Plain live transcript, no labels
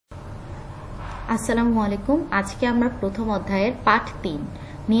আসসালামু আলাইকুম। আজকে আমরা প্রথম অধ্যায়ের পাঠ ৩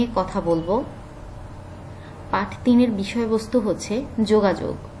 নিয়ে কথা বলবো। পাঠ ৩-এর বিষয়বস্তু হচ্ছে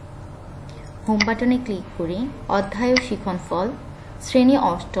যোগাযোগ। হোম বাটনে ক্লিক করি। অধ্যায় ও শিক্ষণফল, শ্রেণী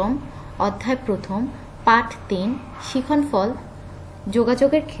অষ্টম, অধ্যায় প্রথম, পাঠ ৩, শিক্ষণফল।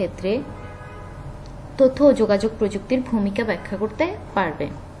 যোগাযোগের ক্ষেত্রে তথ্য ও যোগাযোগ প্রযুক্তির ভূমিকা ব্যাখ্যা করতে পারবে।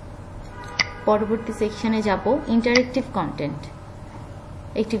 পরবর্তী সেকশনে যাব ইন্টারেক্টিভ কন্টেন্ট।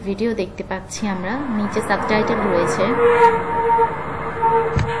 একটি ভিডিও দেখতে পাচ্ছি আমরা, নিচে সাবটাইটেল রয়েছে।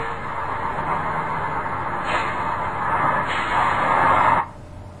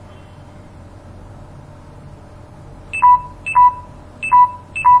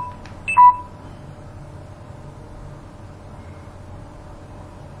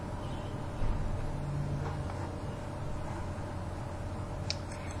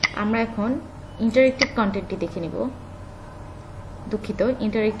 আমরা এখন ইন্টারেক্টিভ কন্টেন্টটি দেখে নিব। দুঃখিত,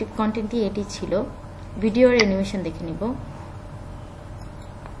 ইন্টারেক্টিভ কন্টেন্টটি এটি ছিল। ভিডিওর অ্যানিমেশন দেখে নিব।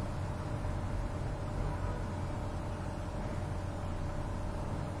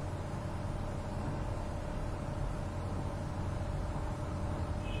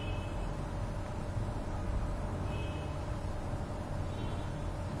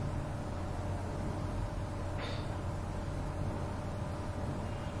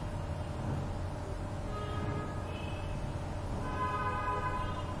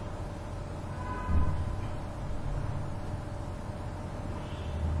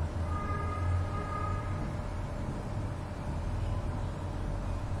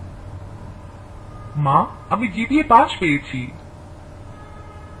 মা, আমি জিপিএ ৫ পেয়েছি।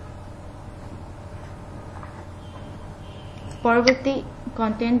 পরবর্তী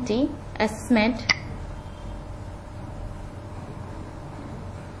কন্টেন্টটি অ্যাসেসমেন্ট।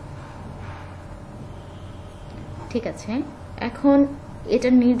 ঠিক আছে, এখন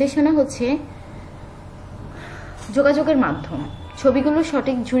এটার নির্দেশনা হচ্ছে যোগাযোগের মাধ্যম। ছবিগুলো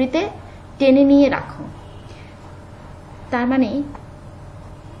সঠিক ঝুড়িতে টেনে নিয়ে রাখো। তার মানে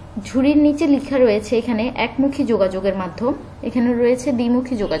ঝুড়ির নিচে লেখা রয়েছে এখানে একমুখী যোগাযোগের মাধ্যম, এখানে রয়েছে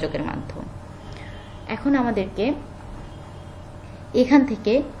দ্বিমুখী যোগাযোগের মাধ্যম। এখন আমাদেরকে এখান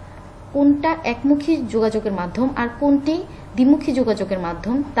থেকে কোনটা একমুখী যোগাযোগের মাধ্যম আর কোনটি দ্বিমুখী যোগাযোগের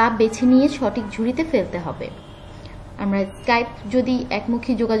মাধ্যম তা বেছে নিয়ে সঠিক ঝুড়িতে ফেলতে হবে। আমরা স্কাইপ যদি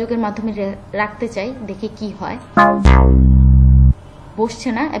একমুখী যোগাযোগের মাধ্যমে রাখতে চাই, দেখে কি হয়। বসছে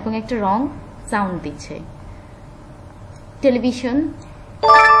না এবং একটা রং সাউন্ড দিচ্ছে। টেলিভিশন,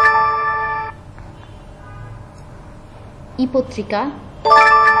 ই পত্রিকা,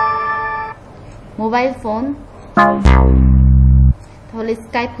 মোবাইল ফোন, তাহলে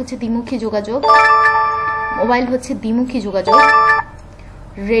স্কাইপ হচ্ছে দ্বিমুখী যোগাযোগ, মোবাইল হচ্ছে দ্বিমুখী যোগাযোগ,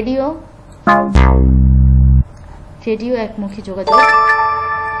 রেডিও একমুখী যোগাযোগ,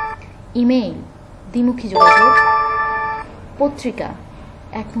 ইমেইল দ্বিমুখী যোগাযোগ, পত্রিকা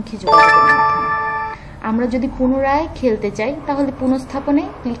একমুখী যোগাযোগের মাধ্যম। আমরা যদি পুনরায় খেলতে চাই তাহলে পুনঃস্থাপনে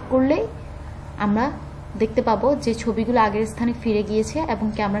ক্লিক করলেই আমরা দেখতে পাবো যে ছবিগুলো আগের স্থানে ফিরে গিয়েছে এবং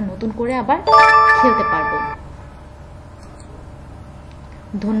কি আমরা নতুন করে আবার খেলতে পারবো।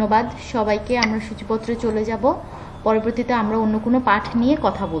 ধন্যবাদ সবাইকে। আমরা সূচিপত্রে চলে যাব। পরবর্তীতে আমরা অন্য কোনো পাঠ নিয়ে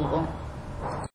কথা বলবো।